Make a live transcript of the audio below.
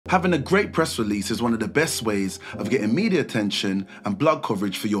Having a great press release is one of the best ways of getting media attention and blog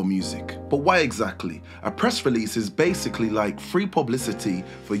coverage for your music. But why exactly? A press release is basically like free publicity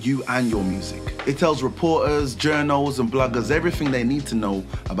for you and your music. It tells reporters, journals and bloggers everything they need to know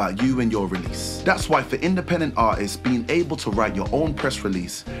about you and your release. That's why for independent artists, being able to write your own press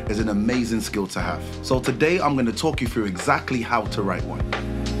release is an amazing skill to have. So today I'm going to talk you through exactly how to write one.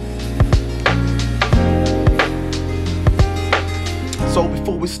 So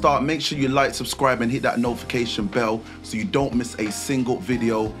before we start, make sure you like, subscribe and hit that notification bell so you don't miss a single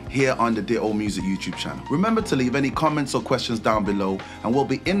video here on the Ditto Music YouTube channel. Remember to leave any comments or questions down below and we'll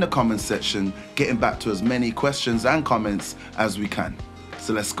be in the comments section getting back to as many questions and comments as we can.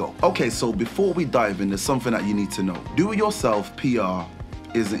 So let's go. Okay, so before we dive in, there's something that you need to know. Do-it-yourself PR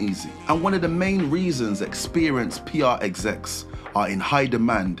isn't easy. And one of the main reasons experienced PR execs are in high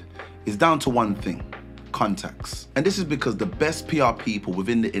demand is down to one thing: contacts. And this is because the best PR people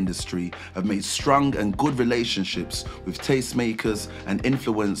within the industry have made strong and good relationships with tastemakers and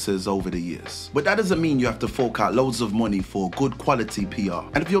influencers over the years. But that doesn't mean you have to fork out loads of money for good quality PR.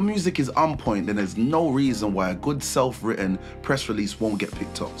 And if your music is on point, then there's no reason why a good self-written press release won't get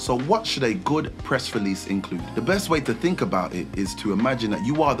picked up. So what should a good press release include? The best way to think about it is to imagine that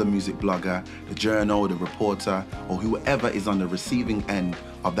you are the music blogger, the journal, the reporter, or whoever is on the receiving end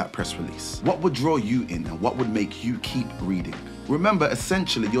of that press release. What would draw you in and what would make you keep reading? Remember,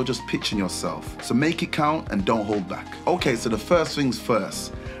 essentially, you're just pitching yourself. So make it count and don't hold back. Okay, so the first things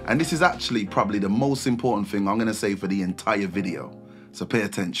first, and this is actually probably the most important thing I'm gonna say for the entire video. So pay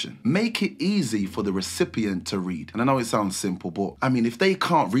attention. Make it easy for the recipient to read. And I know it sounds simple, but I mean, if they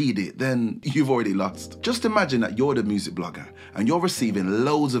can't read it, then you've already lost. Just imagine that you're the music blogger and you're receiving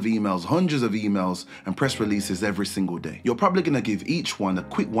loads of emails, hundreds of emails and press releases every single day. You're probably gonna give each one a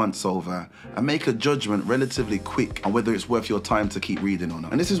quick once over and make a judgment relatively quick on whether it's worth your time to keep reading or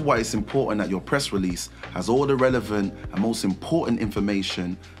not. And this is why it's important that your press release has all the relevant and most important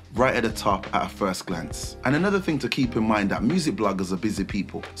information right at the top at a first glance. And another thing to keep in mind, that music bloggers are busy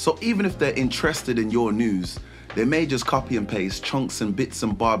people. So even if they're interested in your news, they may just copy and paste chunks and bits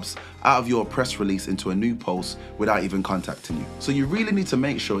and bobs out of your press release into a new post without even contacting you. So you really need to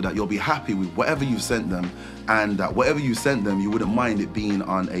make sure that you'll be happy with whatever you've sent them, and that whatever you sent them, you wouldn't mind it being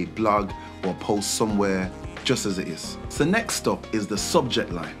on a blog or post somewhere just as it is. So next up is the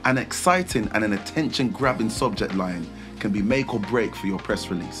subject line. An exciting and an attention-grabbing subject line can be make or break for your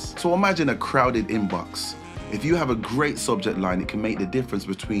press release. So imagine a crowded inbox. If you have a great subject line, it can make the difference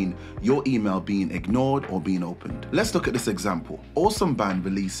between your email being ignored or being opened. Let's look at this example. Awesome band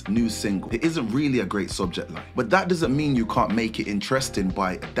released new single. It isn't really a great subject line, but that doesn't mean you can't make it interesting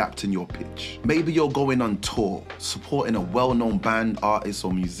by adapting your pitch. Maybe you're going on tour, supporting a well-known band, artist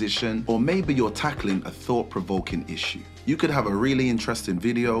or musician, or maybe you're tackling a thought-provoking issue. You could have a really interesting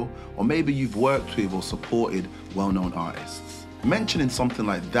video, or maybe you've worked with or supported well-known artists. Mentioning something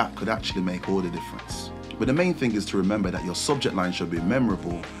like that could actually make all the difference. But the main thing is to remember that your subject line should be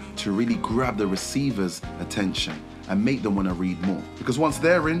memorable to really grab the receiver's attention and make them want to read more. Because once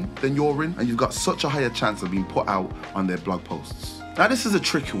they're in, then you're in, and you've got such a higher chance of being put out on their blog posts. Now this is a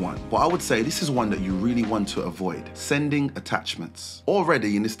tricky one, but I would say this is one that you really want to avoid: sending attachments.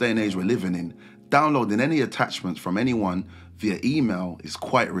 Already in this day and age we're living in, downloading any attachments from anyone via email is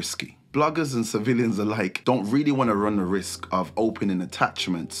quite risky. Bloggers and civilians alike don't really want to run the risk of opening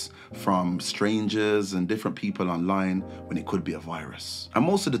attachments from strangers and different people online when it could be a virus. And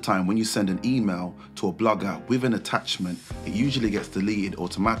most of the time when you send an email to a blogger with an attachment, it usually gets deleted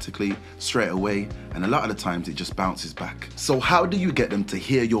automatically straight away, and a lot of the times it just bounces back. So how do you get them to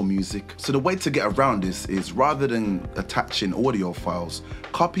hear your music? So the way to get around this is, rather than attaching audio files,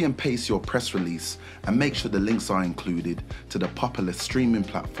 copy and paste your press release and make sure the links are included to the popular streaming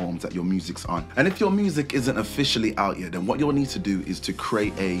platforms that your music's on. And if your music isn't officially out yet, then what you'll need to do is to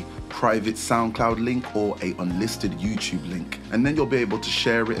create a private SoundCloud link or a unlisted YouTube link, and then you'll be able to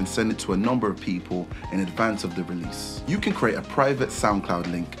share it and send it to a number of people in advance of the release. You can create a private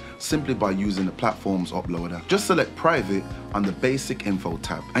SoundCloud link simply by using the platform's uploader. Just select private on the basic info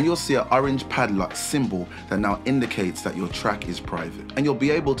tab and you'll see an orange padlock symbol that now indicates that your track is private, and you'll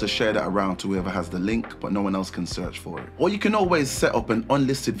be able to share that around to whoever has the link, but no one else can search for it. Or you can always set up an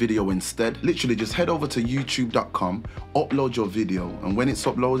unlisted video instead. Literally just head over to youtube.com, upload your video, and when it's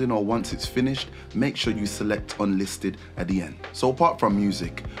uploading or once it's finished, make sure you select unlisted at the end. So apart from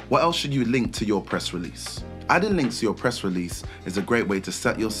music, what else should you link to your press release? Adding links to your press release is a great way to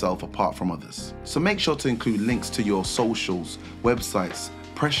set yourself apart from others. So make sure to include links to your socials, websites,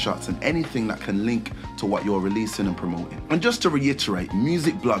 press shots, and anything that can link to what you're releasing and promoting. And just to reiterate,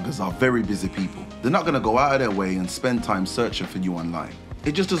 music bloggers are very busy people. They're not going to go out of their way and spend time searching for you online.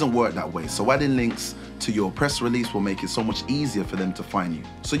 It just doesn't work that way. So adding links to your press release will make it so much easier for them to find you.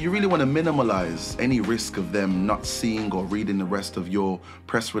 So you really want to minimize any risk of them not seeing or reading the rest of your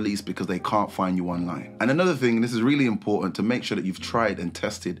press release because they can't find you online. And another thing, and this is really important, to make sure that you've tried and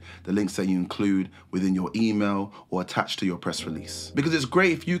tested the links that you include within your email or attached to your press release. Because it's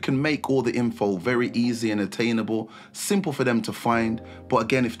great if you can make all the info very easy and attainable, simple for them to find. But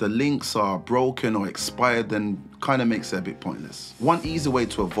again, if the links are broken or expired, then kind of makes it a bit pointless. One easy way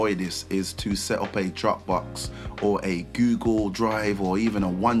to avoid this is to set up a Dropbox or a Google Drive or even a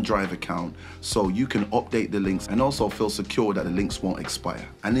OneDrive account so you can update the links and also feel secure that the links won't expire.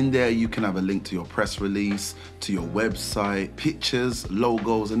 And in there you can have a link to your press release, to your website, pictures,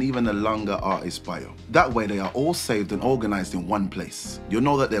 logos, and even a longer artist bio. That way they are all saved and organized in one place. You'll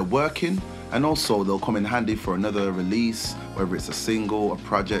know that they're working, and also they'll come in handy for another release, whether it's a single, a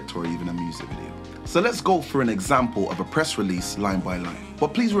project, or even a music video. So let's go through an example of a press release line by line.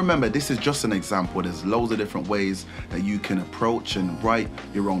 But please remember, this is just an example. There's loads of different ways that you can approach and write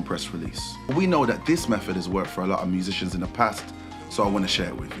your own press release. We know that this method has worked for a lot of musicians in the past, so I want to share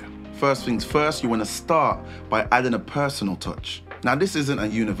it with you. First things first, you want to start by adding a personal touch. Now this isn't a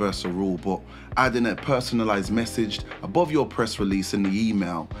universal rule, but adding a personalized message above your press release in the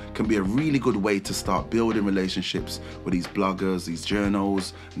email can be a really good way to start building relationships with these bloggers, these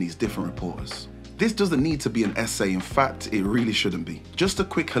journals, and these different reporters. This doesn't need to be an essay. In fact, it really shouldn't be. Just a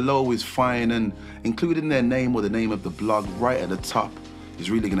quick hello is fine, and including their name or the name of the blog right at the top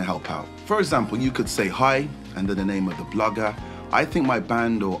is really gonna help out. For example, you could say hi and then the name of the blogger. I think my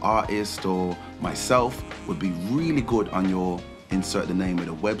band or artist or myself would be really good on your, insert the name of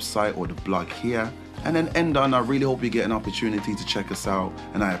the website or the blog here, and then end on, I really hope you get an opportunity to check us out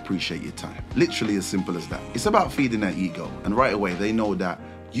and I appreciate your time. Literally as simple as that. It's about feeding their ego, and right away they know that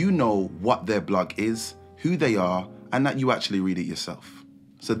you know what their blog is, who they are, and that you actually read it yourself.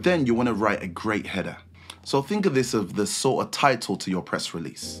 So then you want to write a great header. So think of this as the sort of title to your press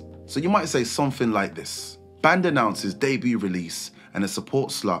release. So you might say something like this: band announces debut release and a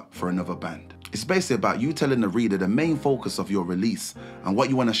support slot for another band. It's basically about you telling the reader the main focus of your release and what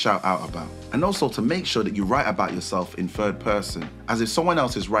you want to shout out about. And also to make sure that you write about yourself in third person, as if someone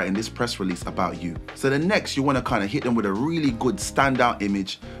else is writing this press release about you. So then next you want to kind of hit them with a really good standout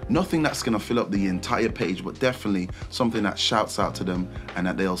image, nothing that's going to fill up the entire page, but definitely something that shouts out to them and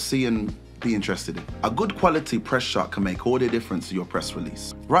that they'll see and be interested in. A good quality press shot can make all the difference to your press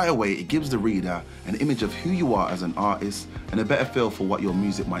release. Right away, it gives the reader an image of who you are as an artist and a better feel for what your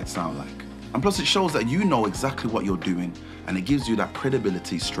music might sound like. And plus it shows that you know exactly what you're doing, and it gives you that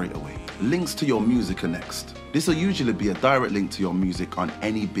credibility straight away. Links to your music are next. This will usually be a direct link to your music on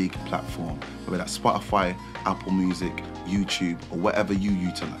any big platform, whether that's Spotify, Apple Music, YouTube, or whatever you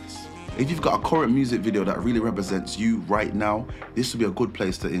utilize. If you've got a current music video that really represents you right now, this would be a good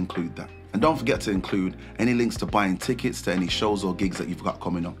place to include that. And don't forget to include any links to buying tickets to any shows or gigs that you've got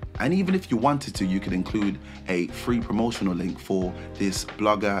coming up. And even if you wanted to, you could include a free promotional link for this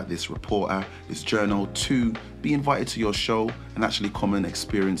blogger, this reporter, this journal to be invited to your show and actually come and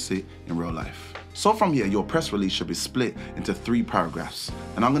experience it in real life. So from here, your press release should be split into 3 paragraphs,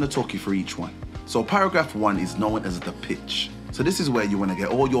 and I'm going to talk you through each one. So paragraph 1 is known as the pitch. So this is where you want to get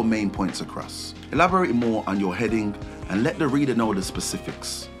all your main points across. Elaborate more on your heading and let the reader know the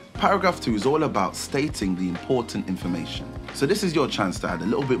specifics. Paragraph 2 is all about stating the important information. So this is your chance to add a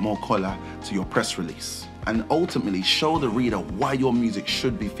little bit more color to your press release and ultimately show the reader why your music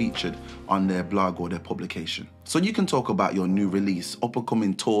should be featured on their blog or their publication. So you can talk about your new release,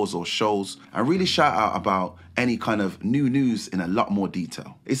 up-and-coming tours or shows, and really shout out about any kind of new news in a lot more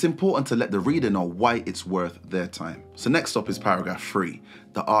detail. It's important to let the reader know why it's worth their time. So next up is paragraph 3,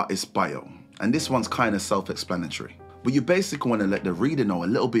 the artist bio. And this one's kind of self-explanatory. But you basically want to let the reader know a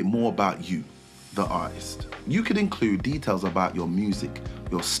little bit more about you, the artist. You could include details about your music,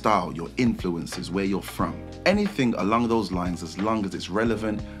 your style, your influences, where you're from. Anything along those lines, as long as it's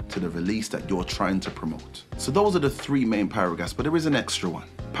relevant to the release that you're trying to promote. So those are the 3 main paragraphs, but there is an extra one.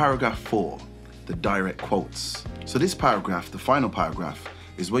 Paragraph 4, the direct quotes. So this paragraph, the final paragraph,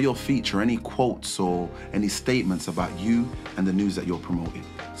 is where you'll feature any quotes or any statements about you and the news that you're promoting.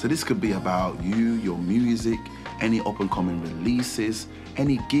 So this could be about you, your music, any up-and-coming releases,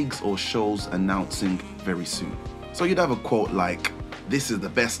 any gigs or shows announcing very soon. So you'd have a quote like, "This is the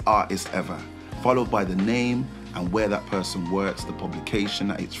best artist ever," followed by the name and where that person works, the publication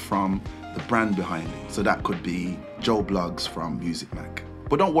that it's from, the brand behind it. So that could be Joe Bloggs from Music Mag.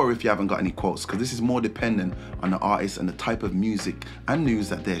 But don't worry if you haven't got any quotes, because this is more dependent on the artist and the type of music and news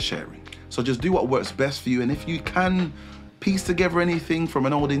that they're sharing. So just do what works best for you, and if you can piece together anything from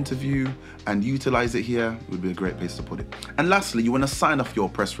an old interview and utilize it here, it would be a great place to put it. And lastly, you want to sign off your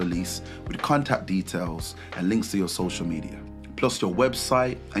press release with contact details and links to your social media, plus your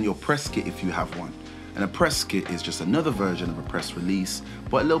website and your press kit if you have one. And a press kit is just another version of a press release,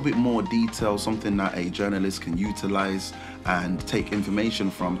 but a little bit more detailed, something that a journalist can utilize and take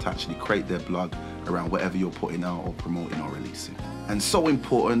information from to actually create their blog around whatever you're putting out or promoting or releasing. And so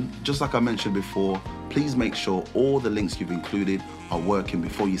important, just like I mentioned before, please make sure all the links you've included are working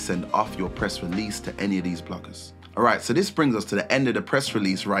before you send off your press release to any of these bloggers. All right, so this brings us to the end of the press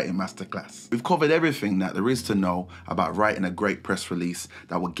release writing masterclass. We've covered everything that there is to know about writing a great press release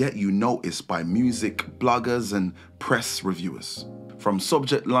that will get you noticed by music bloggers and press reviewers. From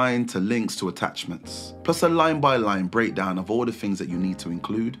subject line to links to attachments, plus a line-by-line breakdown of all the things that you need to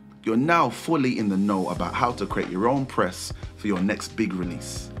include. You're now fully in the know about how to create your own press for your next big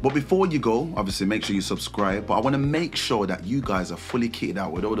release. But before you go, obviously make sure you subscribe, but I want to make sure that you guys are fully kitted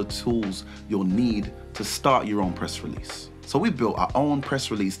out with all the tools you'll need to start your own press release. So we built our own press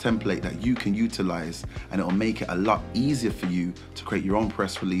release template that you can utilize, and it'll make it a lot easier for you to create your own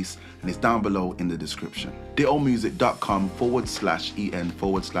press release, and it's down below in the description.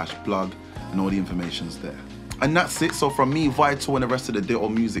 dittomusic.com/en/blog, and all the information's there. And that's it. So from me, Vital, and the rest of the Ditto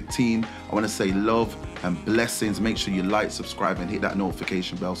Music team, I want to say love and blessings. Make sure you like, subscribe, and hit that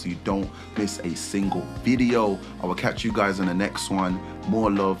notification bell so you don't miss a single video. I will catch you guys in the next one.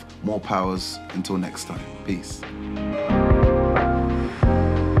 More love, more powers. Until next time. Peace.